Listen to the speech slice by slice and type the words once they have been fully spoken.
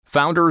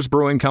Founders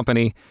Brewing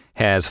Company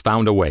has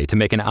found a way to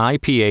make an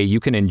IPA you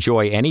can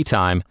enjoy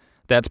anytime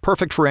that's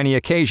perfect for any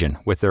occasion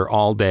with their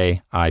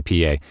all-day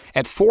IPA.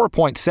 At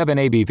 4.7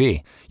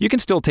 ABV, you can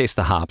still taste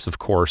the hops, of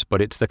course,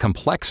 but it's the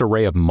complex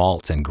array of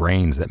malts and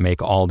grains that make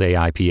all-day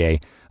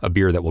IPA a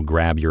beer that will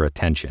grab your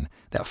attention.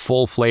 That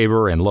full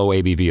flavor and low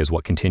ABV is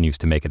what continues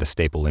to make it a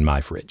staple in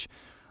my fridge.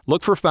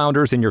 Look for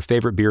Founders in your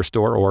favorite beer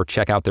store or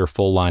check out their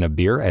full line of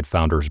beer at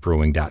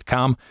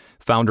foundersbrewing.com.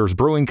 Founders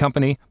Brewing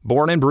Company,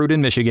 born and brewed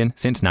in Michigan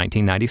since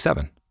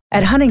 1997.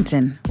 At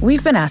Huntington,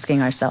 we've been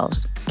asking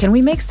ourselves, can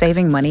we make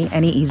saving money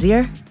any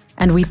easier?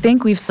 And we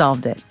think we've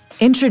solved it.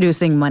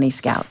 Introducing Money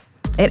Scout.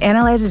 It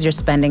analyzes your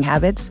spending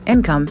habits,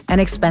 income,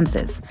 and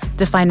expenses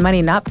to find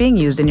money not being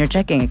used in your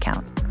checking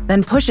account,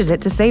 then pushes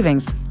it to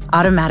savings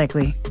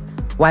automatically.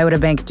 Why would a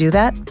bank do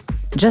that?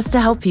 Just to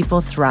help people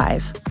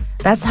thrive.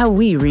 That's how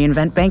we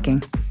reinvent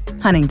banking.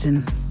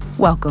 Huntington,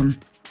 welcome.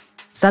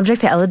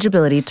 Subject to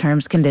eligibility,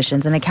 terms,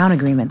 conditions, and account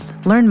agreements.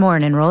 Learn more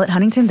and enroll at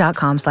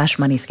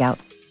huntington.com/moneyscout.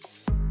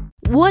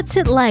 What's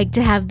it like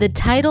to have the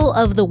title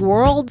of the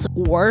world's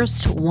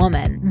worst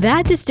woman?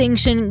 That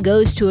distinction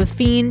goes to a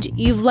fiend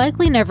you've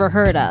likely never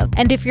heard of.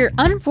 And if you're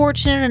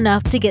unfortunate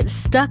enough to get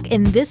stuck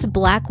in this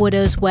Black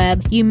Widow's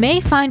web, you may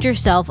find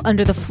yourself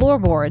under the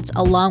floorboards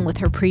along with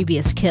her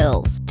previous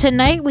kills.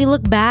 Tonight, we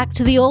look back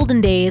to the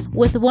olden days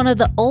with one of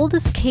the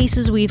oldest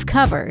cases we've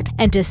covered,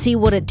 and to see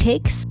what it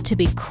takes to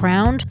be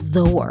crowned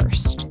the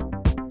worst.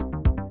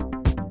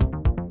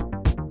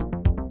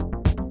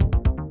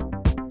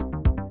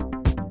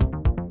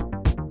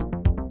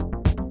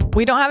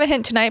 We don't have a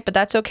hint tonight, but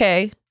that's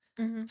okay.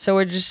 So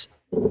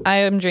I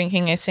am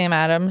drinking a Sam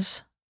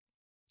Adams.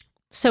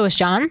 So is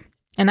John,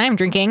 and I'm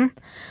drinking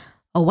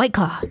a White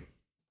Claw.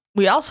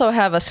 We also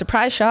have a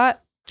surprise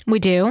shot. We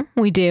do.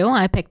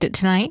 I picked it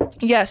tonight.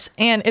 Yes,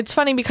 and it's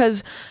funny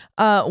because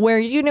where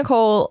you,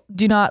 Nicole,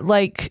 do not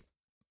like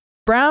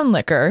brown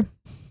liquor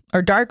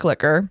or dark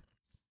liquor,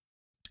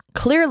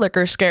 clear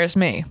liquor scares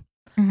me.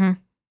 Mm-hmm.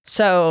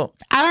 So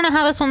I don't know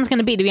how this one's going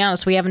to be, to be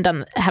honest. We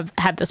have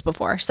had this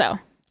before, so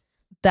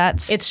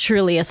it's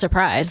truly a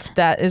surprise.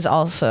 That is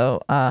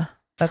also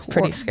that's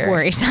pretty scary.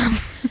 Worrisome.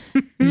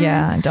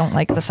 Yeah, I don't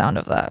like the sound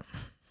of that.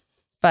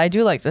 But I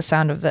do like the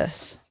sound of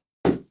this.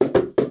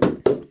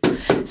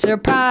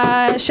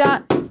 Surprise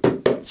shot.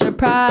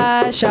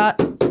 Surprise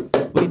shot.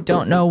 We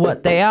don't know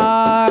what they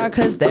are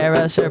because they're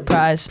a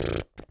surprise.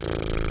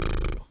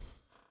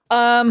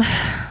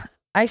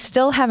 I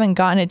still haven't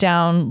gotten it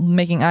down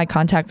making eye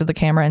contact with the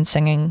camera and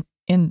singing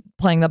and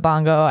playing the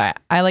bongo.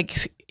 I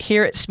like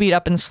hear it speed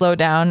up and slow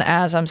down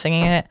as I'm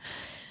singing it.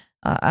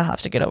 I'll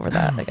have to get over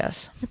that, I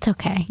guess. It's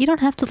okay. You don't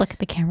have to look at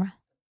the camera.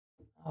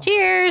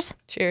 Cheers.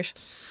 Cheers.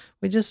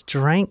 We just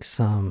drank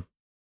some.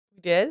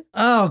 We did?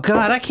 Oh,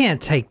 God, I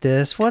can't take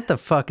this. What the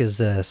fuck is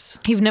this?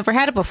 You've never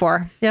had it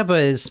before. Yeah,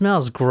 but it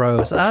smells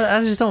gross.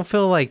 I just don't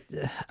feel like...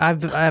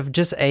 I've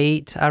just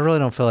ate. I really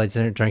don't feel like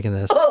drinking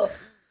this.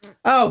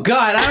 Oh,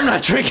 God, I'm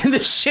not drinking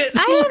this shit.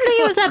 I didn't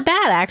think it was that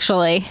bad,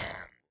 actually.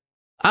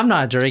 I'm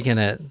not drinking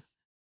it.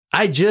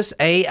 I just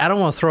ate. I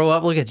don't want to throw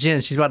up. Look at Jen.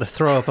 She's about to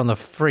throw up on the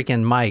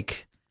freaking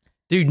mic.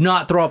 Do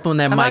not throw up on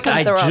that mic.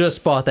 I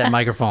just bought that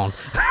microphone.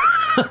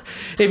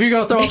 If you're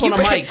going to throw up on a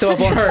mic, throw up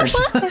on hers.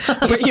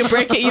 You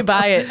break it, you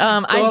buy it.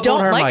 I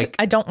don't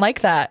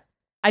like that.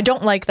 I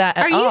don't like that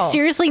at all. Are you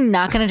seriously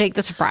not going to take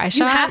the surprise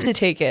shot? You have to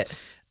take it.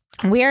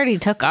 We already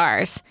took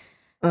ours.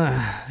 Can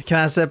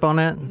I sip on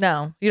it?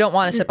 No, you don't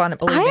want to sip on it,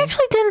 believe me. I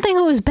actually didn't think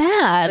it was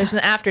bad. There's an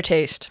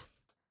aftertaste.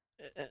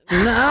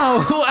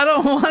 No, I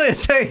don't want to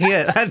take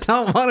it. I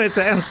don't want it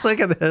to. I'm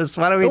sick of this.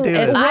 Why do we do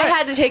this? If I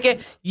had to take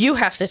it, you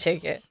have to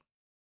take it.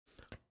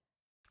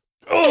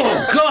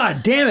 Oh,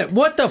 God damn it.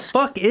 What the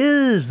fuck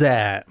is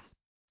that?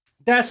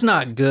 That's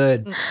not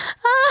good.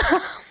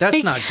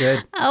 That's not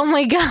good. Oh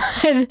my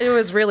God. It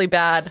was really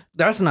bad.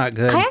 That's not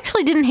good. I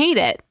actually didn't hate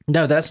it.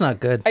 No, that's not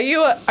good. Are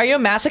you a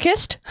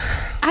masochist?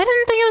 I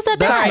didn't think it was that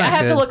bad. Sorry, I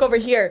have to look over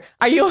here.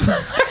 Are you a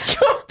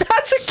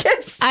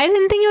masochist? I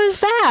didn't think it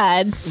was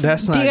bad.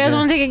 That's not good. Do you guys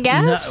want to take a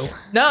guess?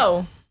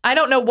 No. I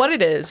don't know what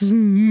it is.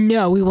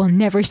 No, we will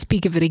never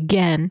speak of it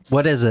again.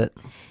 What is it?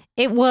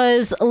 It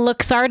was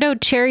Luxardo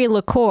cherry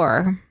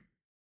liqueur.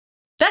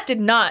 That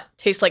did not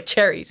taste like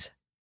cherries.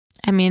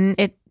 I mean,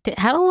 it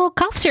had a little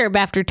cough syrup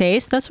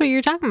aftertaste. That's what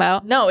you're talking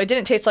about. No, it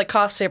didn't taste like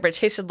cough syrup. It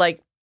tasted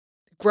like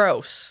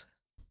gross.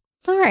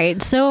 All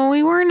right, so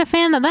we weren't a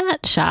fan of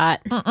that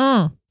shot.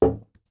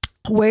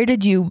 Where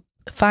did you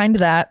find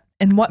that,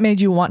 and what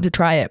made you want to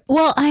try it?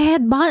 Well, I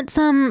had bought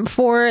some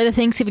for the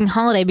Thanksgiving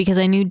holiday because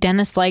I knew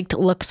Dennis liked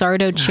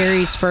Luxardo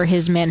cherries for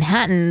his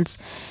Manhattans.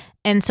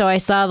 And so I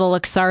saw the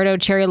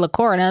Luxardo cherry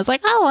liqueur, and I was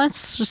like, oh, that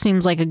just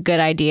seems like a good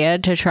idea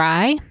to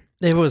try.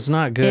 It was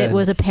not good. It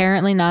was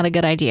apparently not a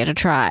good idea to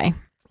try.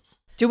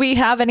 Do we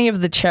have any of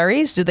the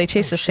cherries? Do they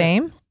taste the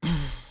same?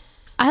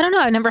 I don't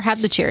know. I never had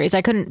the cherries.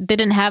 They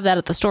didn't have that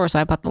at the store, so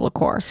I bought the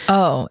liqueur.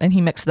 Oh, and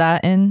he mixed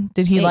that in.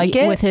 Did he like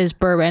it? With his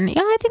bourbon.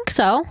 Yeah, I think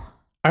so.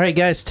 All right,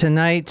 guys.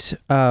 Tonight,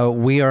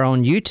 we are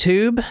on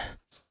YouTube.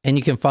 and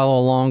you can follow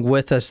along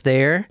with us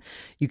there.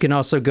 You can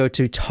also go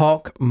to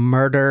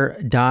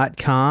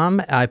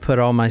talkmurder.com. I put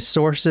all my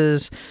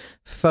sources,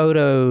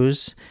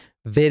 photos,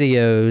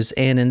 videos,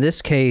 and in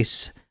this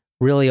case,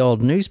 really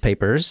old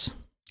newspapers.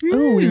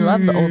 Ooh, we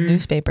love the old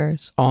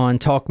newspapers. On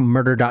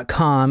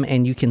talkmurder.com,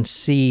 and you can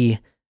see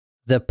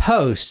the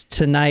post.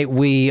 Tonight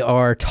we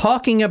are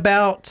talking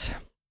about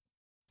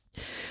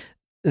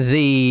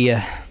the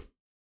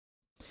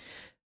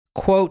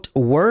quote,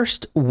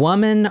 worst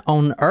woman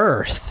on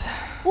earth.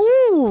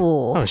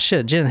 Ooh. Oh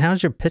shit, Jen,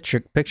 how's your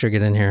picture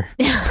get in here?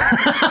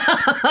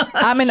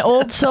 I'm an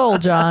old soul,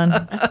 John.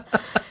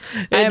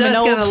 It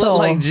does kind of look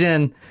like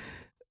Jen.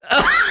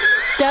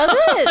 Does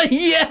it?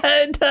 Yeah,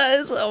 it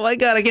does. Oh my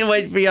god, I can't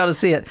wait for y'all to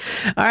see it.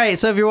 All right,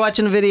 so if you're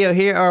watching the video,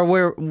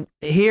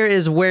 here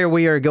is where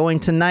we are going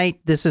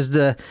tonight. This is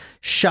the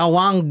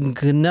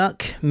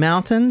Shawangunk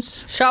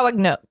Mountains.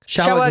 Shawangunk.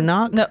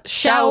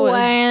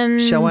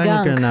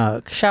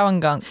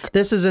 Shawangunk.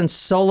 This is in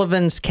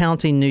Sullivan's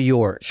County, New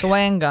York.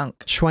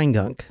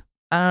 Shawangunk.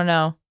 I don't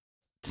know.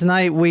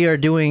 Tonight we are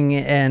doing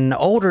an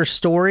older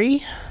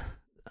story,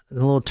 a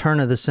little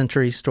turn of the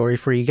century story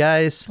for you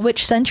guys.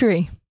 Which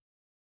century?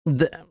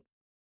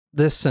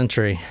 This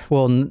century.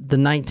 Well, the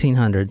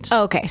 1900s.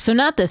 Okay, so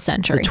not this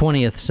century. The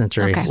 20th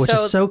century, Okay. which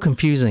is so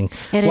confusing.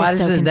 Why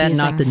is that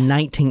not the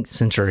 19th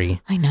century?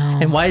 I know.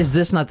 And why is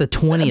this not the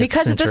 20th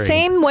because century? it's the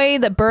same way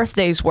that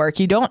birthdays work.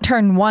 You don't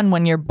turn 1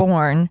 when you're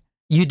born.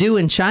 You do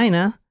in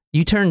China.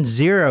 You turn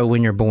 0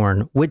 when you're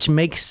born, which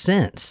makes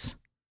sense.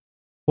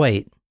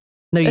 Wait.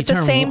 No, it's the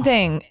same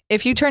thing.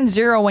 If you turn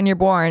 0 when you're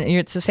born,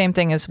 it's the same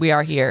thing as we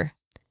are here.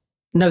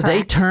 No, Correct.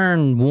 They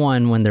turn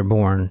 1 when they're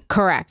born.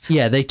 Correct.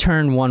 Yeah, they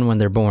turn 1 when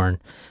they're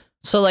born.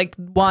 So like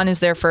 1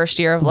 is their first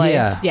year of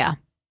life. Yeah.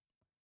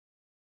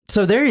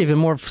 So they're even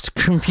more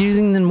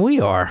confusing than we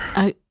are.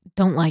 I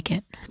don't like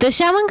it. The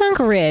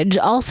Shawangunk Ridge,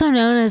 also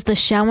known as the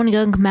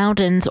Shawangunk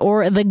Mountains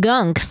or the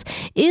Gunks,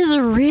 is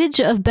a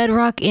ridge of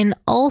bedrock in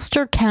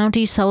Ulster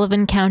County,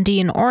 Sullivan County,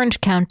 and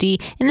Orange County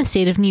in the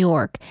state of New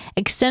York,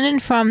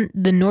 extended from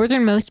the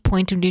northernmost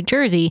point of New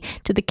Jersey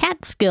to the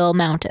Catskill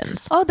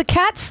Mountains. Oh, the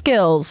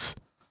Catskills.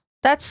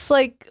 That's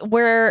like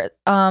where,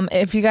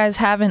 if you guys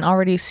haven't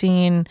already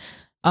seen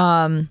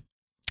The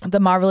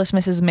Marvelous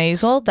Mrs.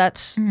 Maisel,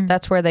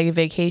 that's where they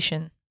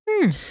vacation.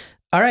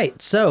 All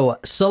right, so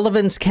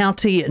Sullivan's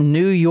County,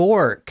 New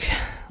York.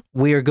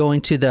 We are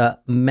going to the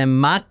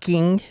Mama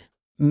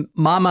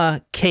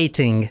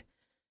Cating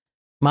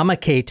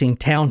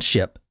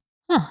Township.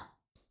 Huh.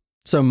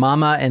 So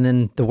Mama and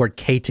then the word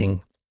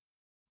Cating.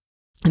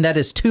 And that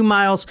is 2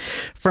 miles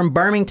from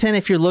Birmingham.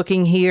 If you're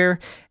looking here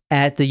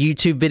at the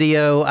YouTube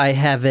video, I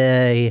have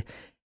a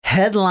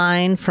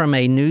headline from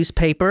a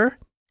newspaper,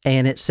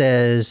 and it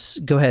says,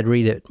 go ahead,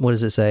 read it. What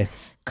does it say?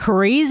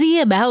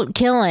 Crazy about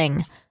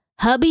killing.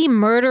 Hubby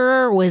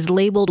murderer was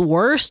labeled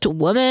worst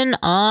woman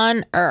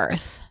on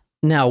earth.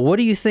 Now, what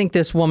do you think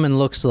this woman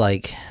looks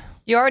like?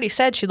 You already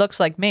said she looks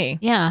like me.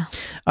 Yeah.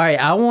 All right,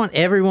 I want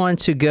everyone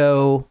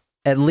to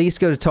at least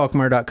go to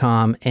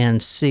talkmurder.com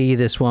and see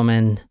this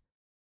woman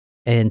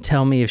and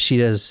tell me if she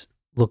does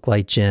look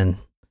like Jen.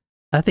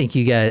 I think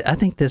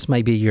this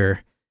might be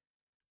your...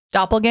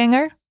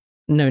 Doppelganger?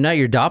 No, not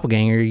your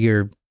doppelganger,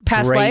 your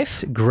Past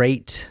life?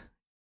 Great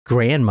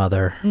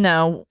grandmother.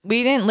 No,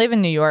 we didn't live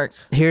in New York.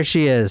 Here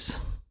she is.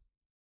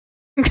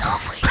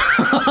 Oh my God.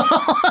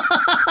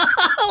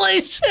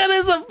 Holy shit,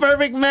 it's a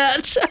perfect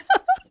match.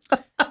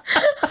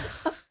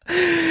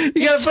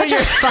 You're such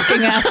a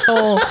fucking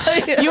asshole.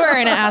 You are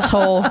an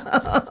asshole.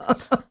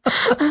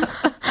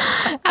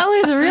 I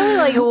was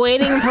really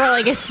waiting for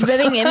a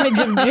spitting image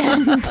of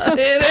Jen.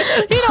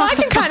 I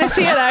can kind of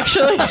see it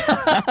actually. Look,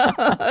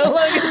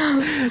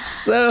 it's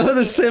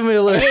so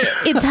similar.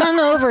 It's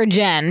hungover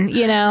Jen,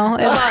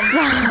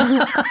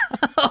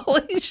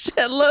 Holy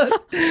shit,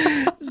 look.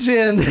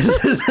 Jen, this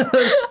is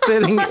a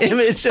spitting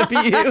image of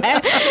you.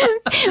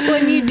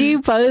 When you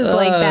do pose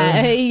like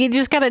that, you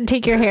just gotta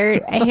take your hair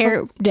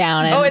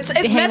down. And it's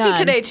messy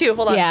today too.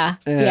 Hold on. Yeah,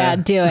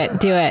 do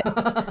it.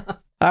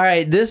 All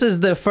right, this is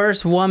the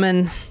first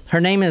woman.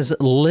 Her name is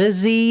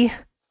Lizzie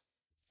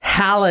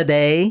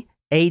Halliday,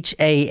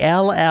 Halliday.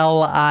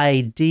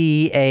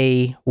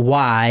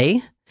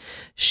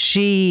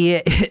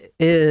 She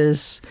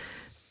is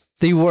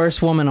the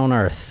worst woman on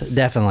earth,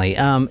 definitely.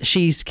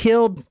 She's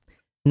killed,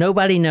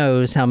 nobody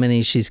knows how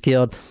many she's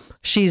killed.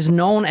 She's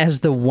known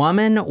as the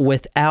woman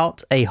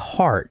without a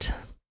heart.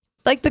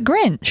 Like the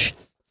Grinch.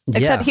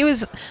 Except he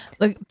was,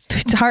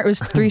 his heart was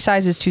 3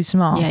 sizes too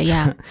small.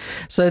 Yeah.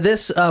 So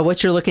this,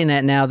 what you're looking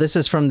at now, this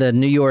is from the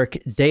New York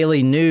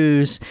Daily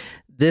News.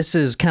 This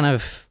is kind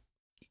of,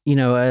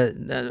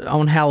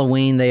 on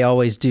Halloween, they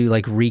always do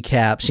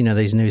recaps,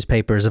 these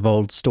newspapers of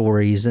old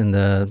stories in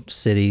the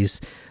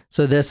cities.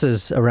 So this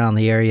is around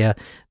the area.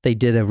 They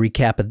did a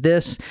recap of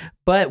this,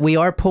 but we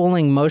are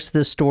pulling most of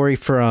the story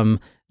from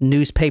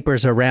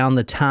newspapers around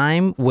the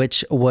time,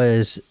 which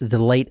was the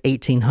late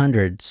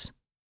 1800s.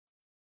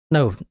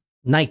 No,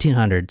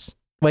 1900s.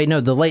 Wait, no,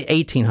 the late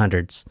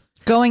 1800s.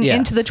 Going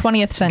into the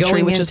 20th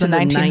century, which is the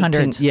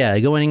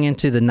 1900s. Going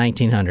into the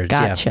 1900s.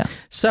 Gotcha. Yeah.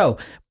 So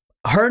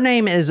her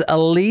name is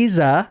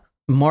Eliza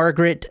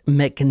Margaret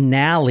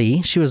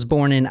McNally. She was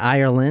born in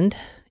Ireland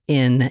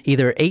in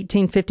either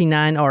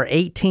 1859 or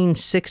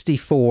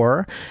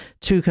 1864.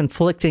 Two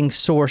conflicting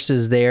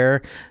sources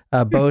there,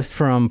 both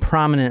from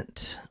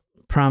prominent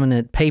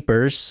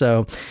papers.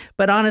 So,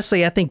 but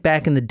honestly, I think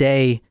back in the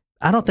day,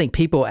 I don't think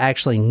people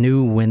actually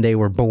knew when they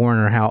were born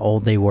or how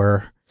old they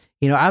were.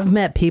 You know, I've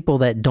met people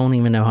that don't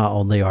even know how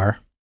old they are.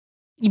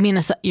 You mean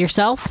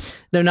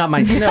yourself? No, not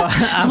my. No,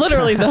 I'm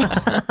literally though.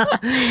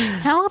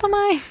 How old am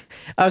I?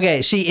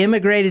 Okay, she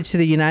immigrated to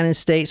the United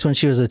States when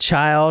she was a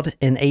child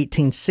in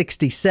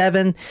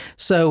 1867.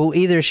 So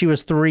either she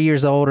was 3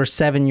 years old or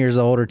 7 years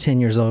old or 10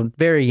 years old,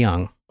 very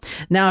young.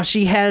 Now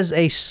she has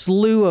a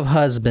slew of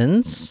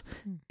husbands,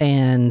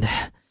 and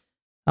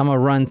I'm going to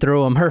run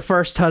through them. Her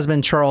first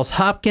husband, Charles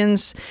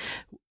Hopkins,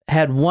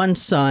 had one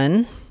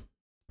son,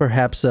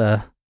 perhaps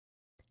a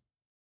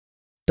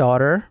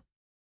daughter,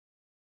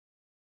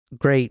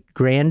 great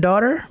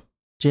granddaughter,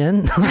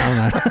 Jen. I don't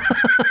know.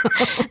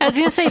 I was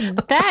gonna say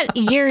that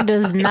year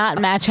does not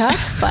match up,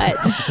 but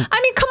I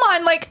mean, come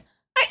on, like,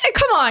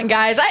 come on,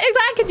 guys.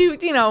 I could do.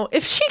 You know,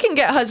 if she can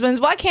get husbands,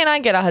 why can't I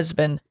get a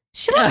husband?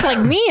 she looks like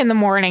me in the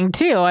morning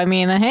too. I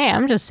mean, hey,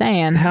 I'm just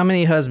saying. How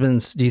many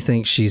husbands do you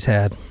think she's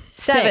had?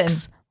 7.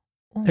 6.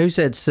 Who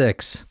said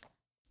 6?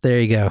 There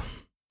you go.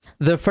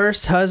 The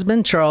first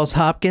husband, Charles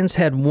Hopkins,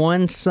 had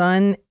one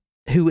son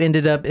who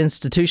ended up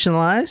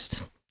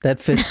institutionalized. That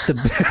fits the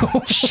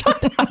bill.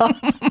 Shut up.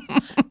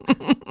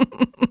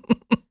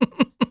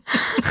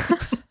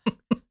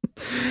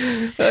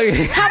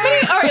 Okay. How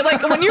many, all right,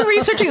 like when you're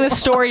researching this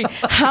story,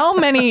 how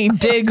many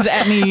digs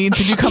at me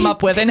did you come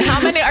up with? And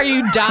how many are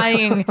you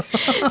dying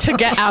to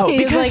get out?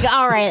 He's like,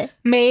 all right,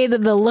 made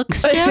the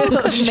looks joke,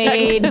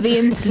 made the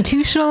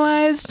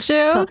institutionalized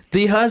joke.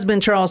 The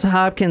husband, Charles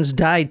Hopkins,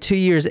 died 2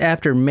 years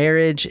after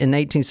marriage in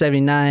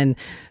 1879,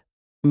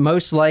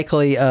 most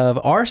likely of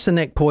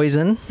arsenic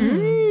poison.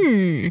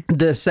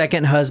 The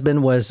second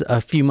husband was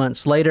a few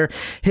months later.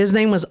 His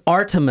name was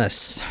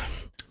Artemis.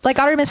 Like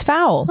Artemis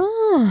Fowl.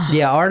 Oh.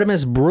 Yeah,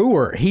 Artemis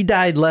Brewer. He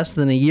died less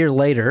than a year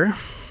later.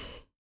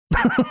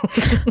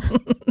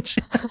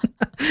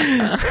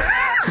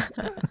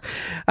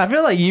 I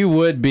feel like you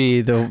would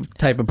be the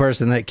type of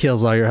person that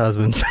kills all your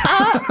husbands.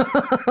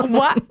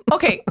 What?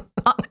 Okay.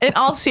 In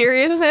all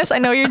seriousness, I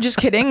know you're just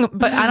kidding,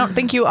 but I don't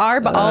think you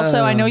are. But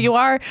also, I know you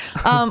are.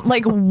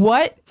 Like,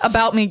 what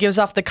about me gives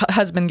off the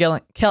husband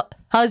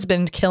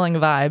killing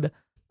vibe?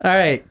 All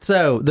right,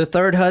 so the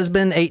third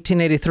husband,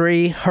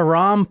 1883,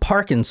 Hiram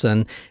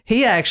Parkinson.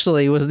 He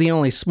actually was the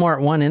only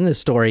smart one in this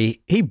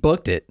story. He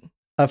booked it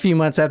a few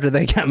months after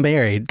they got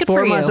married. Good 4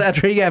 for you. months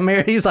after he got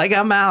married, he's like,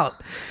 I'm out.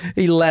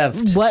 He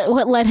left.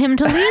 What led him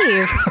to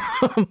leave?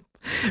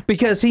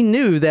 Because he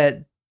knew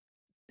that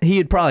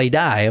he'd probably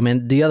die. I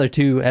mean, the other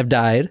two have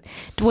died.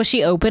 Was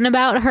she open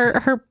about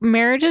her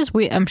marriages?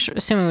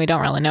 Assuming we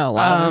don't really know a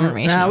lot of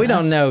information. No, on we this.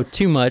 don't know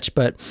too much,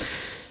 but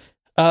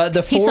the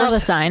fourth. He saw the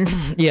signs.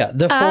 Yeah,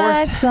 the fourth.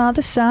 I saw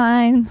the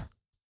sign.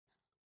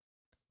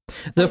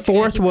 The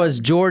fourth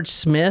was George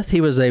Smith. He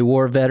was a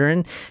war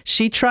veteran.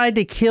 She tried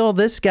to kill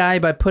this guy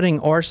by putting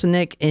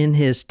arsenic in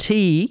his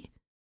tea,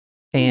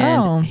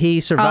 and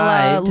he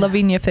survived.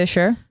 Lavinia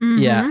Fisher. Mm-hmm.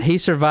 Yeah, he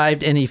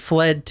survived, and he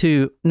fled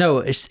to.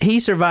 No, he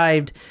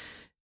survived.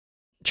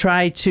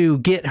 Tried to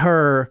get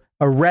her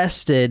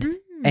arrested,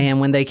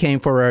 and when they came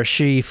for her,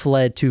 she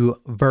fled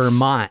to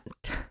Vermont,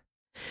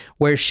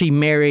 where she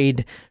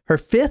married her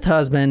fifth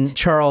husband,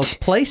 Charles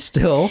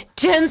Placestill.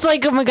 Jen's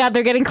like, oh my God,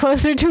 they're getting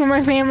closer to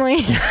my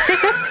family.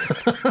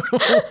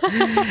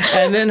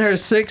 And then her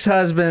sixth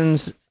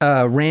husband's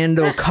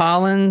Randall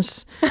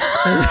Collins.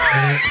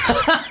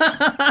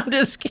 I'm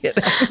just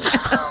kidding.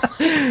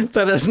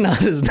 That is not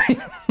his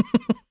name.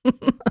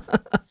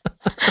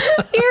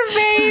 Your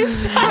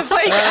face. I was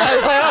like,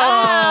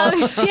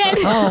 oh shit.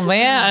 Oh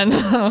man.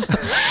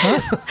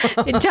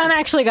 John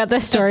actually got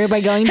this story by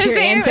going to your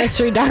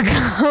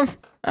ancestry.com.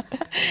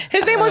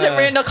 His name wasn't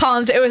Randall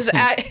Collins. It was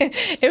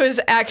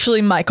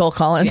actually Michael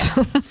Collins.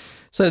 Yeah.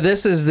 So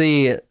this is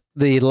the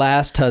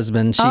last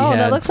husband she had.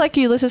 That looks like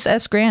Ulysses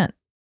S. Grant.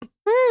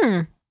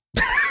 I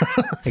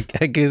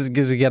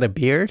guess he got a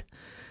beard?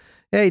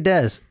 Yeah, he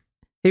does.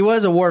 He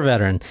was a war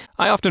veteran.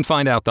 I often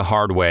find out the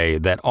hard way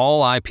that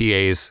all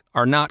IPAs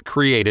are not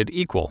created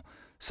equal.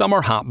 Some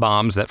are hop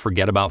bombs that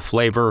forget about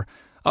flavor.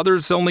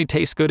 Others only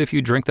taste good if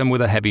you drink them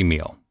with a heavy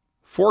meal.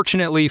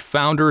 Fortunately,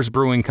 Founders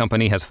Brewing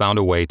Company has found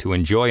a way to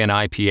enjoy an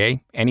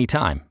IPA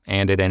anytime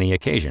and at any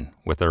occasion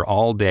with their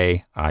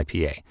all-day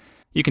IPA.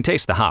 You can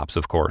taste the hops,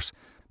 of course,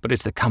 but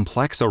it's the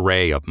complex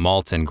array of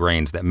malts and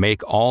grains that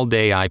make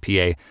all-day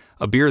IPA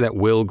a beer that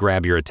will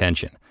grab your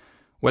attention.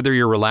 Whether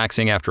you're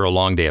relaxing after a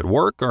long day at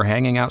work or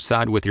hanging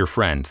outside with your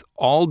friends,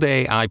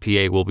 all-day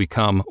IPA will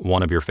become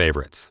one of your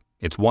favorites.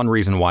 It's one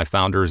reason why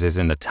Founders is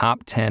in the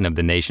top 10 of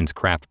the nation's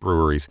craft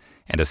breweries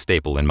and a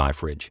staple in my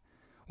fridge.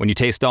 When you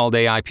taste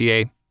all-day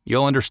IPA,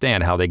 you'll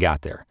understand how they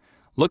got there.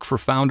 Look for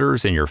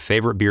Founders in your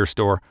favorite beer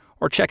store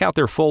or check out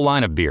their full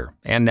line of beer,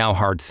 and now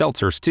hard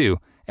seltzers too,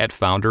 at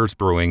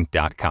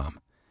foundersbrewing.com.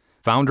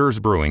 Founders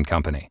Brewing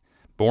Company.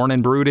 Born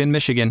and brewed in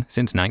Michigan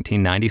since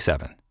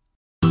 1997.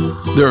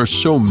 There are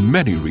so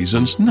many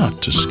reasons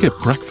not to skip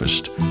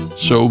breakfast.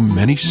 So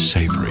many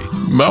savory,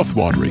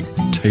 mouth-watering,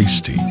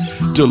 tasty,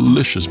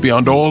 delicious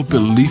beyond all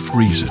belief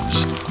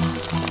reasons.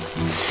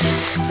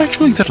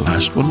 Actually, that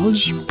last one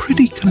was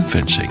pretty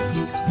convincing.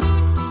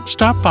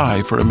 Stop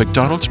by for a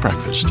McDonald's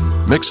breakfast.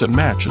 Mix and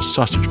match a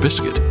sausage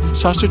biscuit,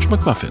 sausage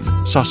McMuffin,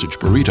 sausage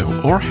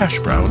burrito, or hash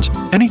browns,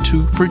 any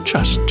two for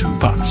just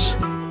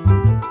 $2.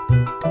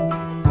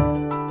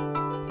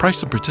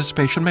 Price and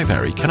participation may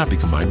vary, cannot be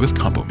combined with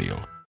combo meal.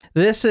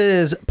 This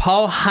is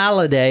Paul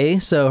Halliday.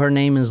 So her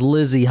name is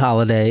Lizzie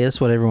Halliday.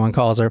 That's what everyone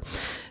calls her.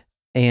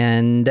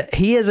 And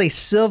he is a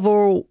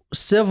Civil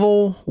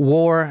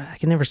War. I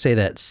can never say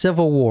that.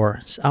 Civil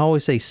War. I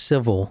always say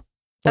civil.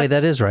 Wait,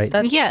 that is right.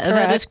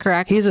 That is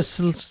correct. He's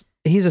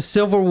a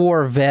Civil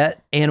War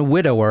vet and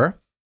widower.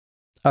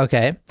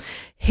 Okay.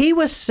 He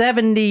was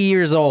 70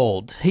 years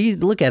old.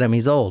 Look at him.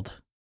 He's old.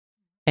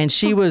 And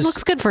she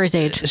looks good for his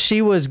age.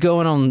 She was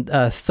going on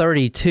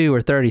 32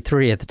 or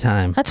 33 at the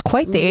time. That's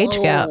quite the age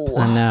gap.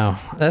 I know.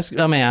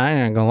 I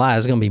ain't gonna lie.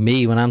 It's gonna be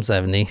me when I'm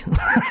 70.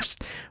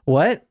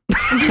 What?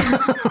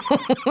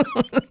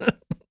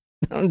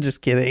 I'm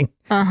just kidding.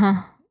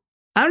 I'm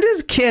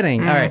just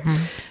kidding. All right.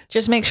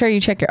 Just make sure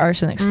you check your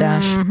arsenic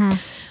stash.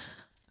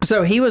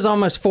 So he was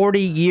almost 40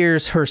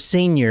 years her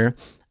senior.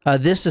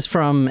 This is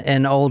from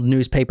an old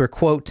newspaper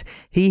quote.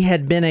 He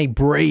had been a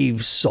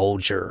brave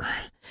soldier,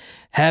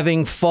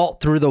 having fought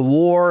through the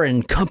war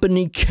in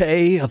Company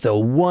K of the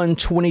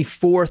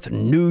 124th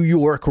New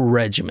York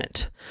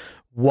Regiment,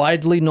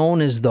 widely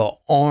known as the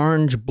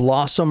Orange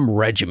Blossom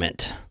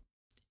Regiment.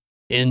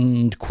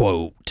 End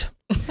quote.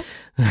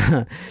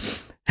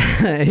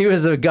 He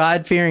was a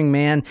God-fearing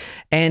man,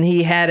 and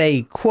he had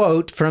a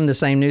quote from the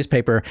same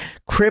newspaper,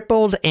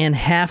 crippled and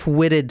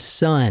half-witted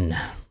son.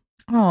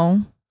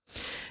 Oh.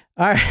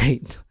 All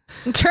right.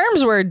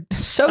 Terms were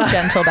so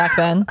gentle back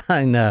then.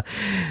 I know.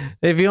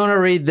 If you want to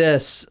read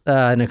this,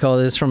 Nicole,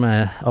 this is from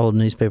an old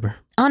newspaper.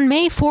 On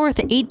May 4th,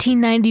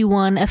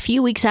 1891, a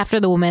few weeks after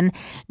the woman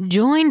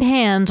joined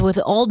hands with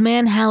Old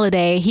Man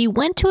Halliday, he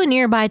went to a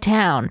nearby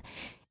town.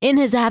 In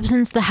his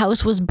absence, the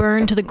house was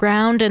burned to the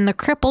ground and the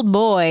crippled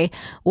boy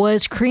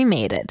was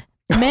cremated.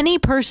 Many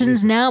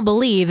persons now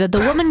believe that the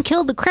woman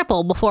killed the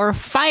cripple before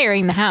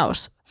firing the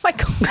house. My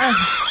God.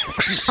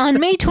 On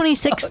May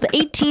 26th,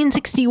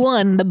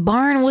 1861, the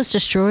barn was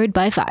destroyed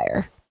by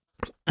fire.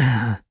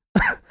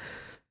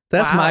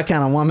 That's my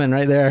kind of woman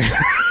right there.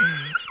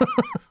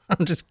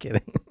 I'm just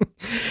kidding.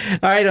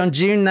 All right, on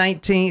June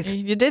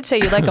 19th. You did say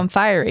you like them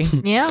fiery.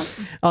 Yeah.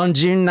 On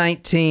June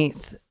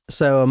 19th,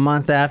 so a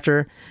month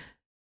after,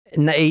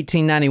 in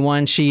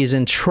 1891, she is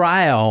in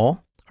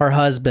trial. Her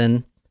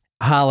husband,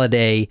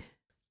 Halliday,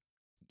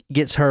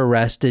 gets her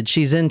arrested.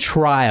 She's in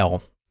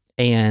trial,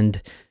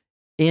 and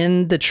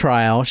in the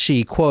trial,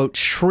 she, quote,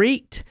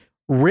 shrieked,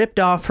 ripped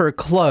off her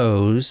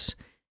clothes,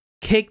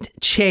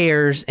 kicked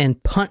chairs,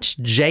 and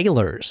punched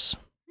jailers.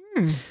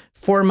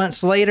 4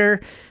 months later,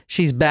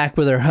 she's back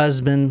with her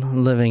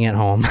husband, living at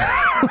home.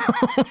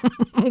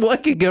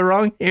 What could go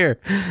wrong here?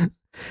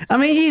 I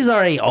mean, he's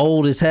already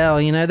old as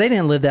hell. You know, they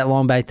didn't live that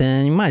long back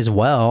then. You might as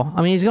well.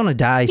 I mean, he's going to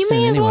die soon anyway.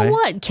 You may as well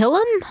what? Kill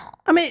him?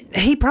 I mean,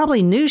 he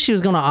probably knew she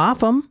was going to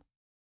off him.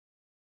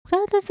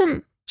 That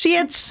doesn't... She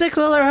had 6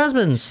 other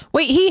husbands.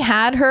 Wait, he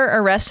had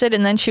her arrested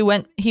and then he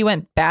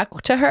went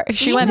back to her?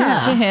 She went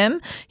to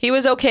him? He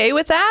was okay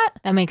with that?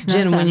 That makes no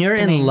Jen, sense when you're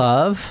to in me.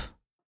 love,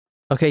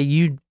 okay,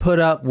 you put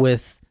up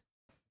with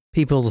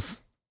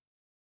people's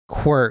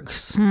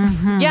quirks.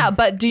 Mhm. Yeah,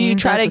 but do you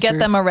try to get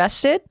them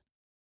arrested?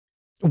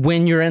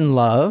 When you're in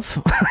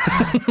love.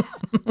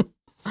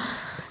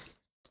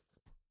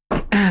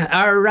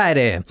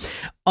 Alrighty.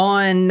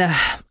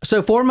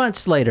 So 4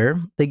 months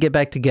later, they get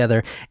back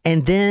together.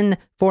 And then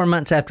 4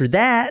 months after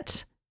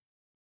that,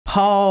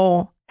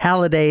 Paul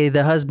Halliday,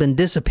 the husband,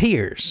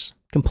 disappears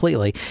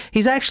completely.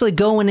 He's actually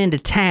going into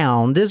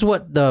town. This is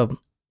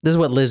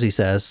what Lizzie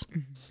says.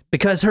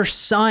 Because her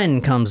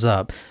son comes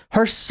up.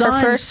 Her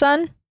first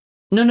son?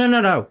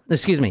 No.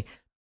 Excuse me.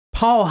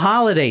 Paul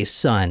Halliday's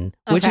son,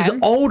 which is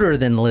older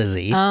than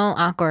Lizzie. Oh,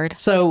 awkward.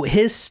 So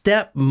his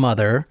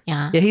stepmother,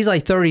 he's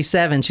like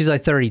 37, she's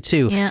like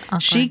 32. Yeah,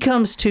 awkward. She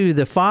comes to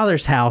the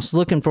father's house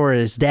looking for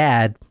his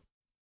dad,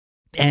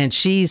 and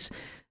she's,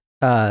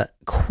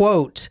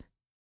 quote,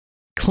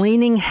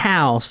 cleaning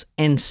house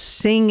and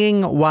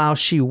singing while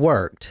she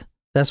worked.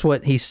 That's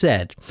what he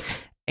said.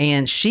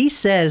 And she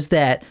says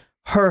that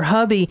her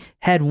hubby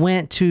had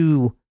went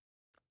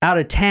out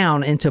of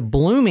town into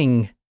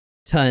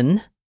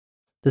Bloomington,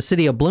 the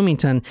city of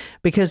Bloomington,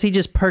 because he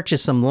just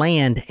purchased some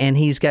land and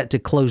he's got to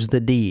close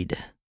the deed.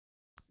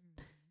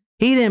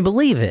 He didn't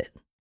believe it.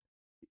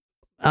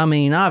 I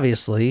mean,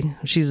 obviously,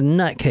 she's a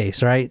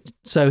nutcase, right?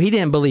 So he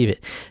didn't believe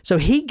it. So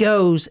he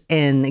goes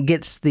and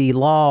gets the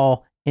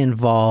law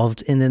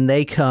involved, and then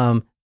they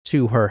come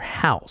to her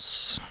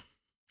house.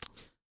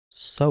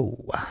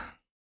 So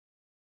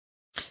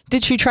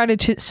Did she try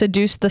to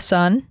seduce the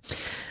son?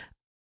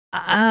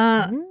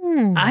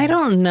 I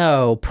don't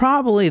know.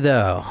 Probably,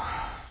 though.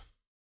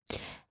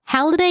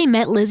 Halliday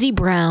met Lizzie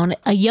Brown,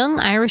 a young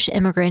Irish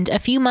immigrant, a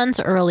few months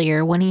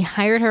earlier when he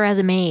hired her as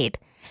a maid.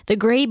 The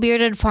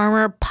gray-bearded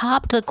farmer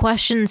popped the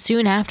question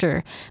soon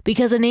after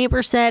because a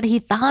neighbor said he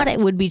thought it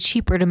would be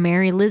cheaper to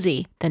marry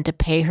Lizzie than to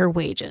pay her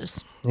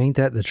wages. Ain't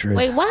that the truth?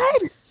 Wait,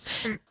 what?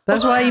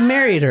 That's why he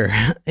married her.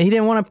 He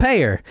didn't want to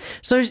pay her.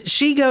 So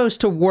she goes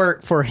to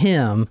work for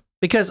him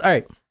because, all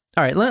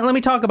right, let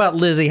me talk about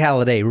Lizzie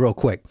Halliday real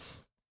quick.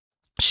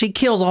 She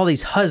kills all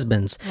these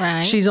husbands.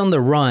 Right. She's on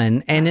the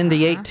run. And in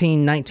the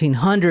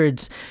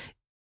 1900s,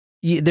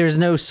 there's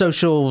no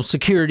social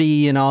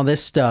security and all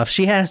this stuff.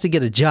 She has to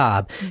get a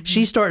job. Mm-hmm.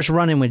 She starts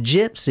running with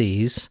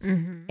gypsies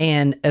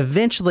and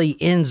eventually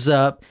ends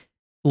up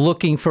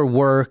looking for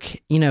work.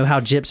 You know how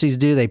gypsies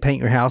do, they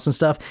paint your house and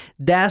stuff.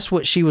 That's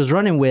what she was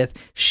running with.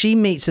 She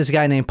meets this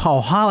guy named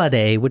Paul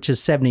Halliday, which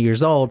is 70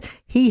 years old.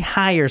 He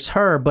hires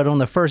her, but on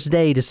the first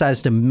day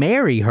decides to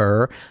marry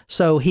her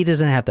so he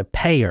doesn't have to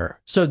pay her.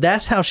 So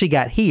that's how she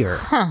got here.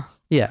 Huh.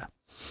 Yeah.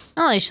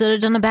 Oh, he should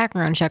have done a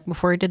background check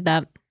before he did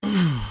that.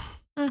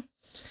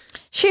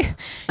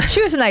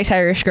 She was a nice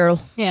Irish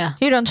girl. Yeah.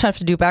 You don't have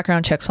to do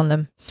background checks on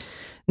them.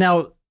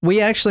 Now,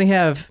 we actually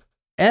have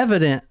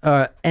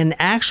an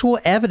actual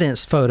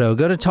evidence photo.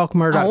 Go to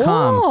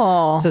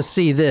talkmurder.com to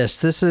see this.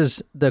 This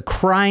is the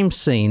crime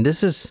scene.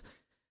 This is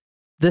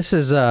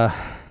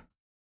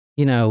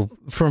you know,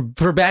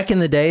 for back in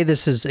the day,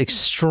 this is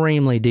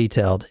extremely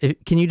detailed.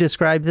 Can you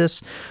describe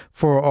this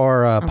for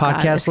our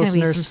podcast God, it's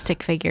listeners? Be some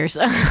stick figures.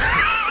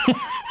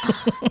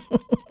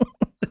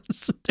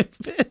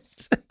 Stupid.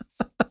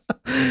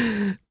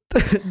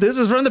 This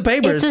is from the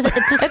papers.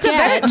 It's a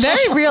very,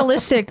 very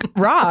realistic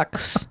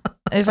rocks,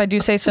 if I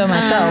do say so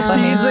myself.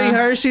 Do you see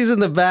her? She's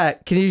in the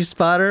back. Can you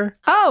spot her?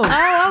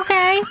 Oh,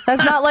 okay.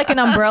 That's not like an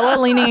umbrella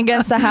leaning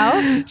against the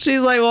house?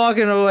 She's like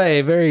walking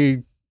away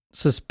very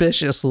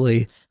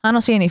suspiciously. I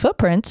don't see any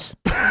footprints.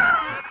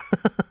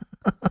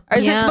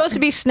 Is it supposed to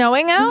be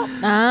snowing out?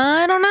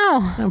 I don't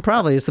know. And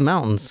probably it's the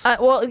mountains.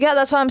 Well, yeah,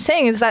 that's what I'm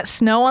saying. Is that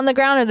snow on the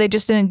ground, or they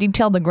just didn't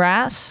detail the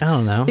grass? I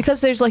don't know.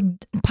 Because there's like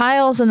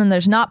piles and then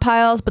there's not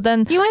piles, but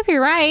then... You might be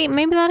right.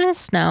 Maybe that is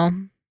snow.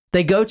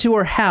 They go to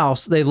her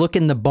house. They look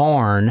in the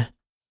barn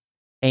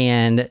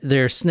and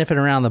they're sniffing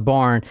around the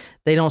barn.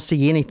 They don't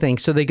see anything.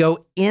 So they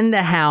go in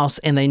the house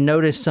and they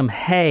notice some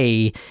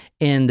hay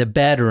in the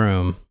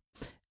bedroom.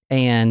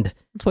 And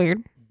it's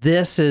weird.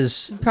 This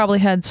is... Probably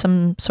had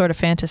some sort of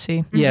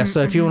fantasy. Yeah,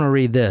 so if you want to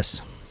read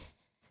this.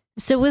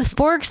 So with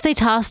forks, they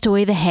tossed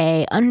away the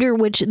hay, under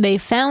which they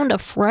found a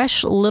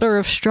fresh litter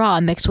of straw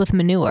mixed with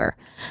manure.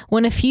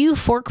 When a few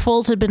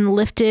forkfuls had been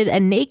lifted, a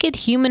naked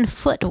human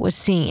foot was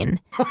seen.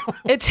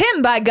 It's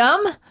him, by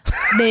gum!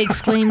 They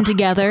exclaimed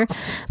together.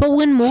 But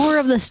when more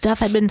of the stuff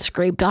had been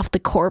scraped off the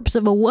corpse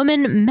of a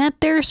woman,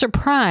 met their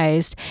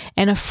surprised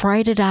and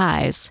affrighted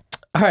eyes.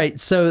 All right,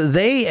 so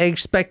they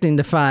expecting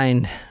to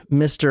find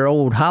Mr.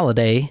 Old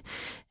Halliday,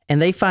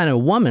 and they find a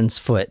woman's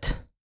foot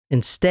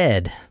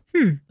instead.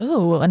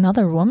 Oh,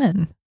 another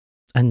woman.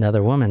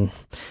 Another woman.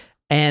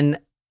 And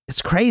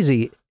it's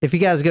crazy. If you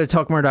guys go to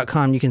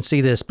talkmurder.com, you can see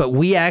this, but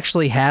we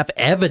actually have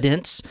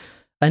evidence,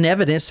 an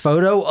evidence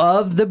photo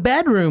of the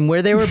bedroom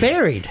where they were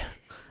buried.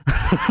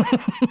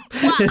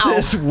 Wow. This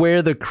is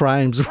where the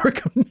crimes were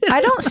committed.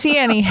 I don't see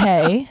any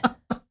hay.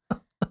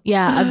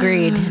 Yeah,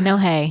 agreed. No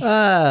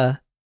hay.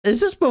 Is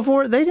this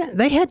before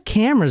they had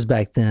cameras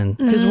back then?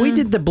 Because we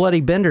did the Bloody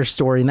Bender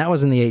story, and that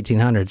was in the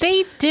 1800s.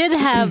 They did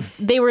have.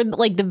 They were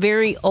like the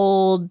very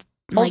old,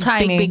 like,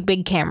 timey,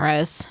 big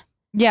cameras.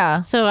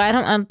 Yeah. So I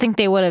don't think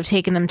they would have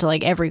taken them to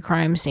like every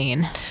crime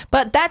scene.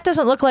 But that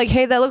doesn't look like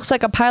hay. That looks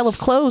like a pile of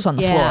clothes on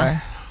the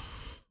floor.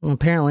 Well,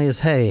 apparently it's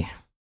hay.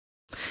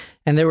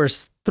 And there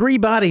was 3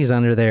 bodies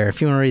under there,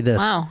 if you want to read this.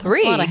 Wow.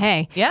 3? A lot of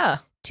hay. Yeah.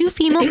 2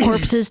 female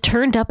corpses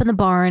turned up in the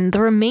barn,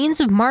 the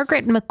remains of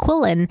Margaret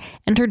McQuillan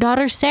and her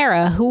daughter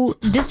Sarah, who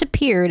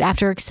disappeared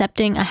after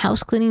accepting a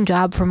house cleaning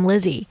job from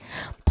Lizzie.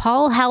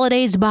 Paul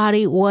Halliday's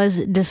body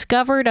was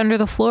discovered under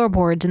the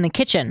floorboards in the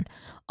kitchen.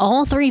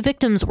 All 3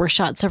 victims were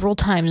shot several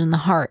times in the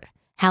heart.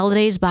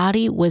 Halliday's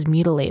body was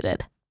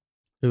mutilated.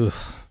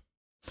 Oof.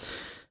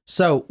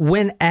 So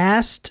when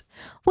asked...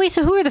 Wait,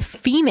 so who are the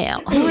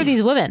female? Who are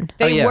these women?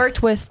 They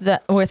worked with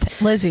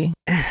Lizzie.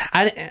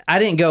 I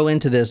didn't go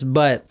into this,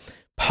 but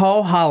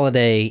Paul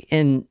Halliday,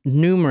 in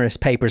numerous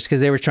papers,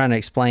 because they were trying to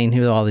explain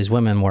who all these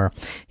women were,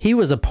 he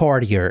was a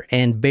partier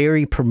and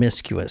very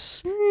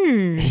promiscuous.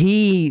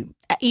 He...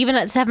 Even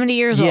at 70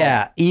 years old?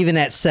 Yeah, even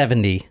at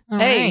 70. All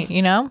hey, right.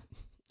 you know?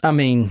 I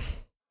mean...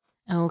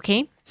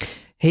 Okay.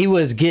 He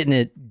was getting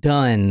it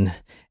done,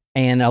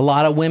 and a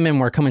lot of women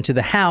were coming to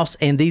the house,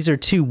 and these are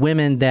 2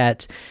 women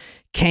that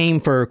came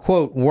for,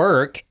 quote,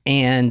 work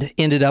and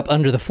ended up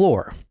under the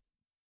floor.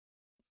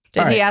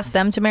 Did he ask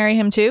them to marry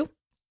him too?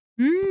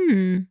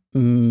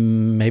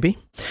 Maybe.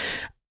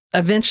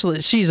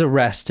 Eventually, she's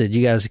arrested.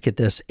 You guys get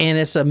this. And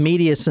it's a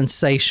media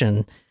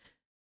sensation.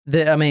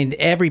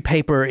 Every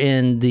paper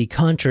in the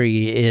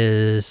country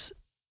is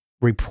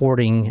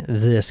reporting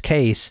this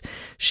case.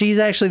 She's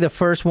actually the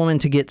first woman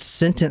to get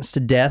sentenced to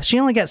death. She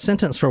only got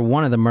sentenced for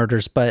one of the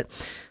murders, but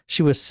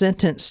she was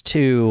sentenced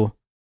to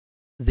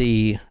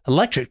the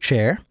electric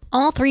chair.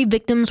 All 3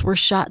 victims were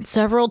shot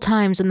several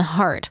times in the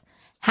heart.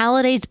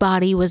 Halliday's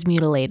body was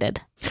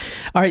mutilated.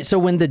 All right, so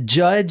when the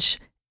judge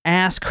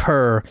asked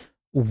her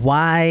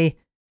why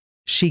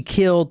she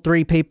killed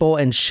 3 people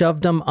and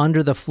shoved them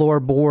under the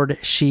floorboard,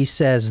 she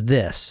says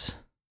this.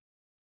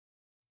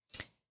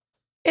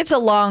 It's a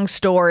long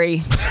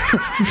story.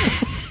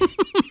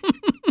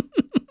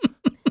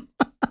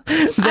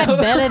 I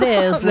bet it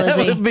is,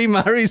 Lizzie. That would be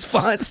my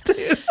response,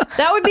 too.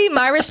 That would be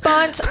my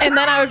response, and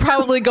then I would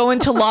probably go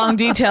into long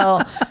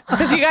detail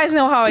because you guys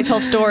know how I tell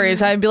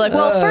stories. I'd be like,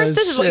 well, first,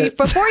 this is what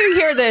before you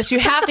hear this, you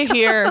have to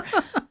hear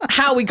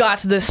how we got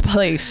to this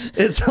place.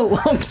 It's a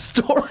long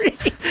story.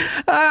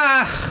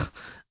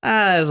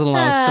 It's a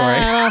long story.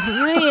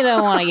 You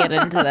don't want to get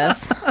into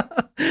this.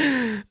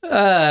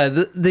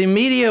 The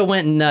media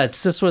went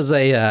nuts. This was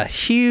a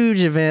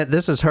huge event.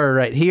 This is her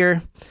right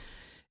here.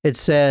 It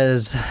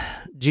says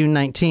June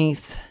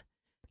 19th.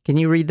 Can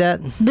you read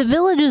that? The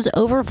village is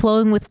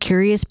overflowing with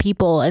curious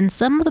people, and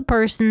some of the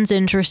persons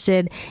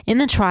interested in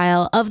the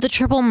trial of the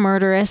triple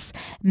murderess,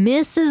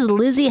 Mrs.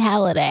 Lizzie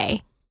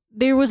Halliday.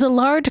 There was a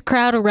large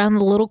crowd around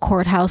the little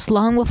courthouse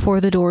long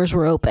before the doors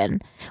were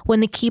open.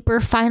 When the keeper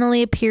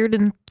finally appeared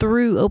and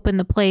threw open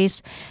the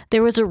place,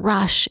 there was a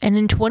rush, and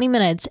in 20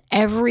 minutes,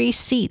 every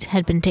seat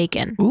had been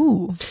taken.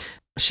 Ooh.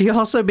 She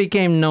also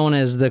became known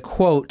as the,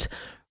 quote,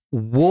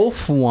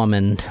 Wolf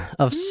Woman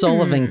of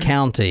Sullivan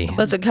County.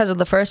 Was it because of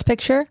the first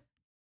picture?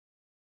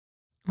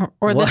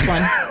 Or this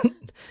one?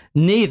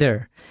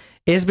 Neither.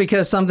 It's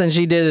because something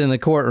she did in the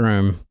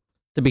courtroom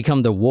to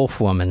become the Wolf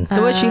Woman.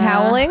 So was she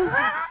howling?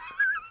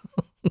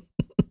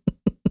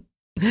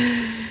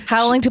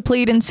 Howling to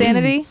plead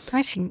insanity?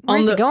 Where's she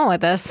going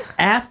with this?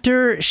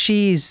 After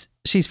she's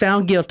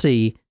found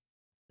guilty,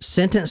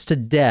 sentenced to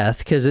death,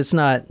 because it's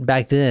not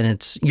back then,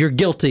 it's you're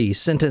guilty,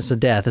 sentenced to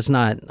death. It's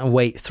not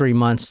wait 3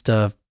 months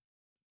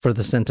for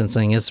the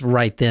sentencing. It's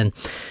right then.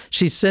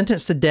 She's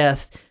sentenced to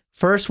death.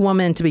 First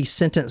woman to be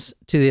sentenced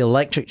to the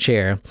electric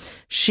chair.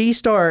 She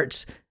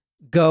starts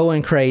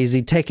going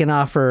crazy, taking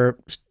off her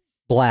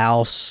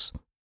blouse,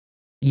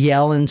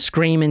 yelling,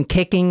 screaming,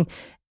 kicking,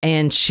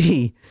 and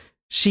she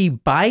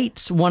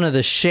bites one of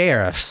the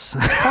sheriffs.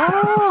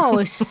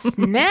 Oh,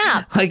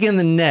 snap. Like in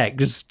the neck.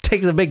 Just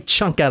takes a big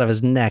chunk out of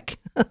his neck.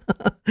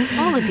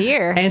 Oh,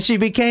 dear. And she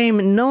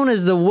became known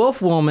as the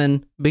Wolf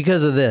Woman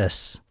because of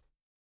this.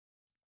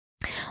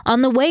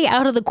 On the way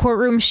out of the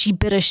courtroom, she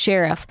bit a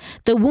sheriff.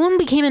 The wound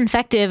became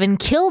infective and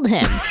killed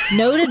him,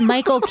 noted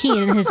Michael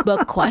Keene in his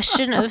book,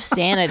 Question of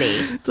Sanity.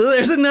 So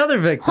there's another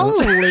victim.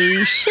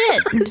 Holy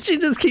shit. She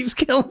just keeps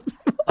killing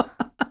people.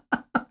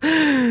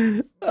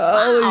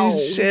 Holy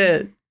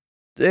shit.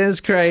 It's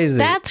crazy.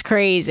 That's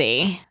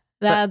crazy.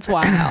 That's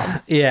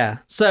wild. Yeah.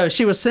 So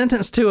she was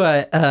sentenced to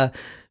a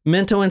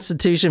mental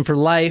institution for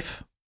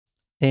life.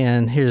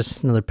 And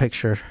here's another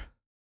picture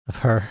of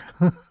her.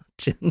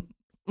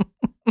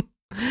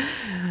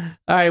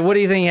 All right, what do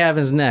you think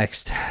happens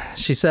next?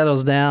 She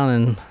settles down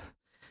and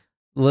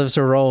lives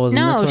her role as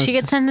No, she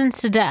gets sentenced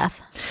to death.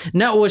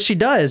 No, well, she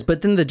does,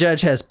 but then the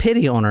judge has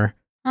pity on her.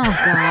 Oh,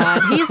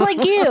 God. He's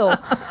like you,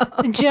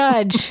 the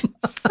judge.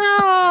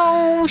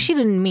 Oh, she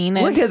didn't mean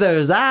it. Look at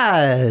those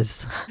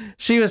eyes.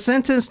 She was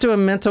sentenced to a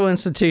mental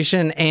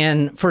institution,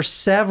 and for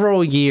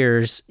several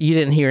years, you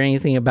didn't hear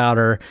anything about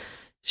her.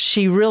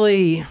 She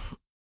really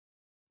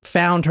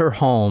found her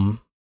home.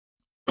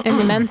 In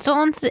the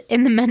mental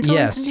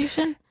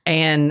institution?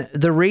 And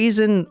the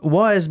reason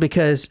was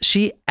because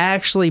she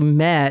actually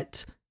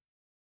met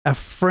a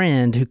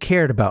friend who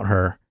cared about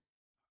her.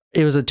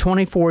 It was a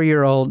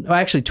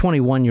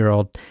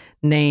 21-year-old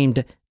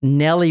named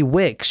Nellie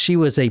Wicks. She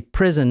was a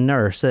prison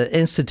nurse, an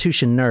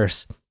institution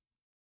nurse.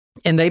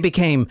 And they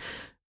became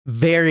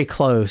very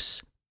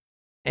close,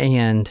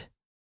 and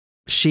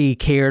they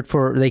cared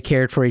for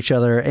each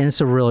other. And it's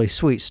a really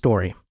sweet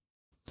story.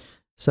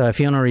 So if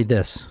you want to read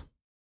this.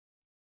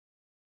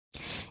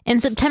 In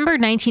September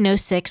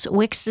 1906,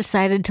 Wicks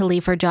decided to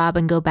leave her job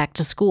and go back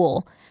to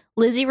school.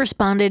 Lizzie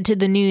responded to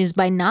the news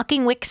by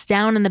knocking Wicks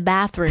down in the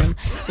bathroom,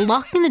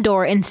 locking the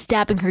door, and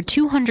stabbing her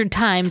 200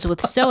 times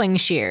with sewing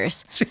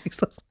shears. Jesus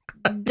Christ.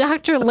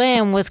 Dr.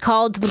 Lamb was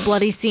called to the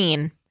bloody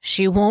scene.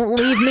 She won't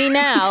leave me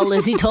now,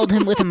 Lizzie told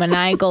him with a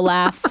maniacal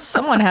laugh.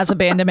 Someone has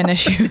abandonment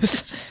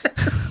issues.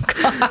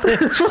 God.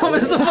 This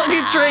woman's a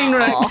fucking train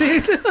wreck,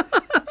 dude.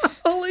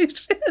 Holy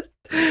shit.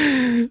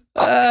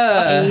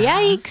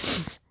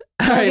 Yikes.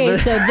 Okay,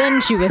 so then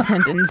she was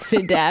sentenced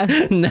to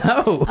death.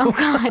 No. Oh,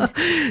 God.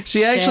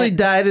 She actually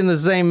died in the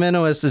same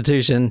mental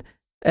institution,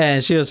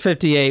 and she was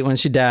 58 when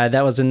she died.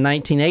 That was in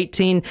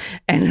 1918,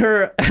 and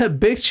her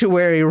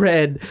obituary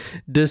read,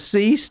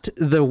 "Deceased,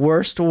 the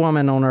worst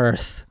woman on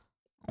earth."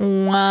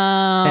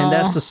 Wow. And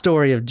that's the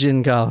story of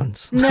Jen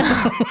Collins. No.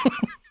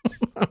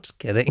 I'm just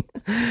kidding.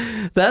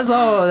 That's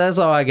all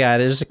I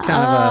got. It's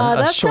kind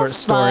of a short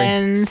story.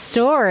 Fun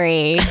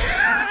story.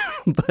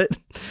 But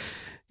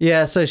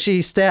Yeah, so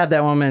she stabbed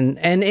that woman,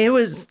 and it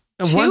was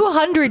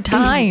 200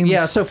 times.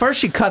 Yeah, so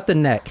first she cut the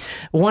neck.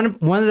 One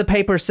of the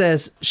papers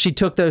says she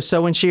took those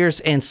sewing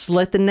shears and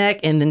slit the neck,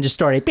 and then just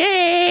started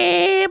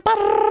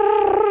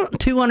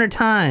 200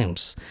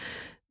 times.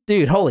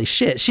 Dude, holy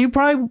shit! She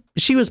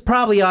was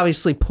probably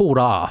obviously pulled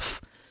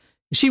off.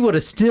 She would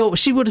have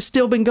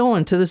still been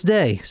going to this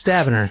day,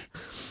 stabbing her.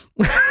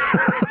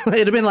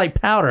 It'd have been like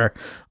powder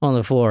on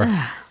the floor.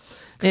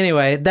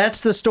 Anyway,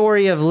 that's the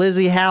story of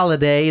Lizzie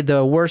Halliday,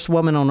 the worst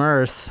woman on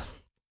earth.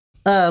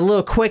 A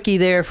little quickie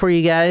there for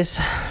you guys,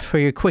 for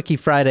your Quickie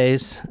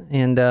Fridays,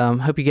 and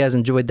hope you guys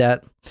enjoyed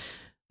that.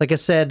 Like I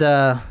said,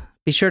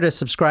 be sure to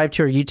subscribe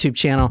to our YouTube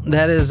channel.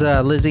 That is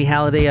Lizzie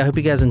Halliday. I hope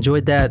you guys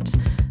enjoyed that.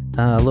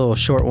 A little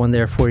short one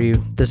there for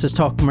you. This is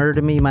Talk Murder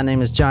to Me. My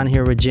name is John,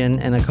 here with Jen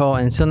and Nicole.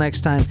 And until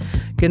next time,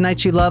 good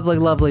night, you lovely,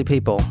 lovely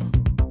people.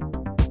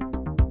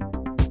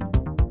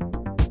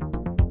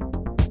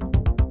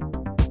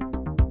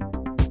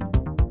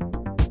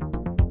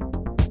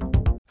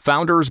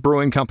 Founders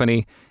Brewing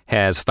Company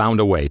has found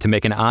a way to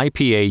make an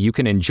IPA you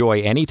can enjoy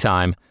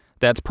anytime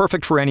that's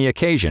perfect for any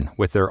occasion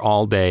with their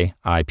all-day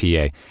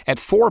IPA. At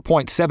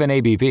 4.7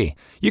 ABV,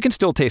 you can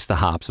still taste the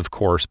hops, of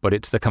course, but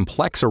it's the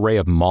complex array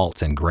of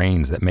malts and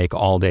grains that make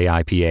all-day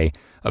IPA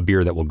a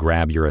beer that will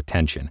grab your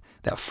attention.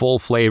 That full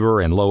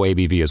flavor and low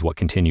ABV is what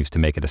continues to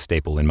make it a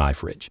staple in my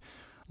fridge.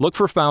 Look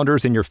for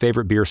Founders in your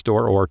favorite beer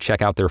store or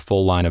check out their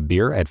full line of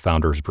beer at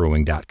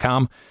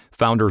foundersbrewing.com.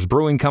 Founders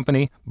Brewing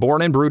Company,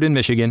 born and brewed in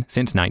Michigan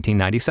since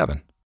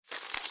 1997.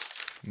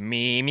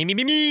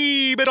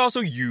 Me, but also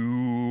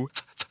you.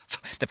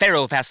 The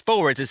Pharaoh fast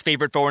forwards his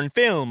favorite foreign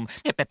film,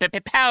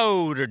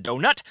 Powder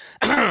Donut.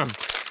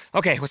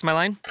 Okay, what's my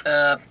line?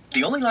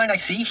 The only line I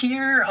see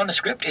here on the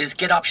script is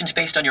get options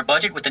based on your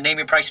budget with the Name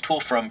Your Price tool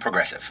from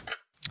Progressive.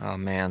 Oh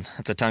man,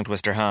 that's a tongue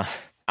twister, huh?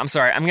 I'm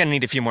sorry, I'm gonna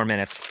need a few more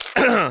minutes.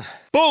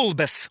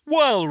 Bulbous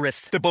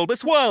Walrus, the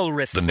Bulbous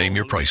Walrus. The Name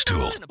Your Price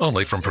tool,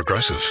 only from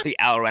Progressive. The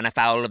owl ran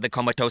afoul of the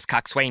comatose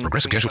coxswain.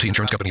 Progressive Casualty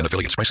Insurance Company and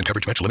affiliates. Price and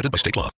coverage match limited by state law.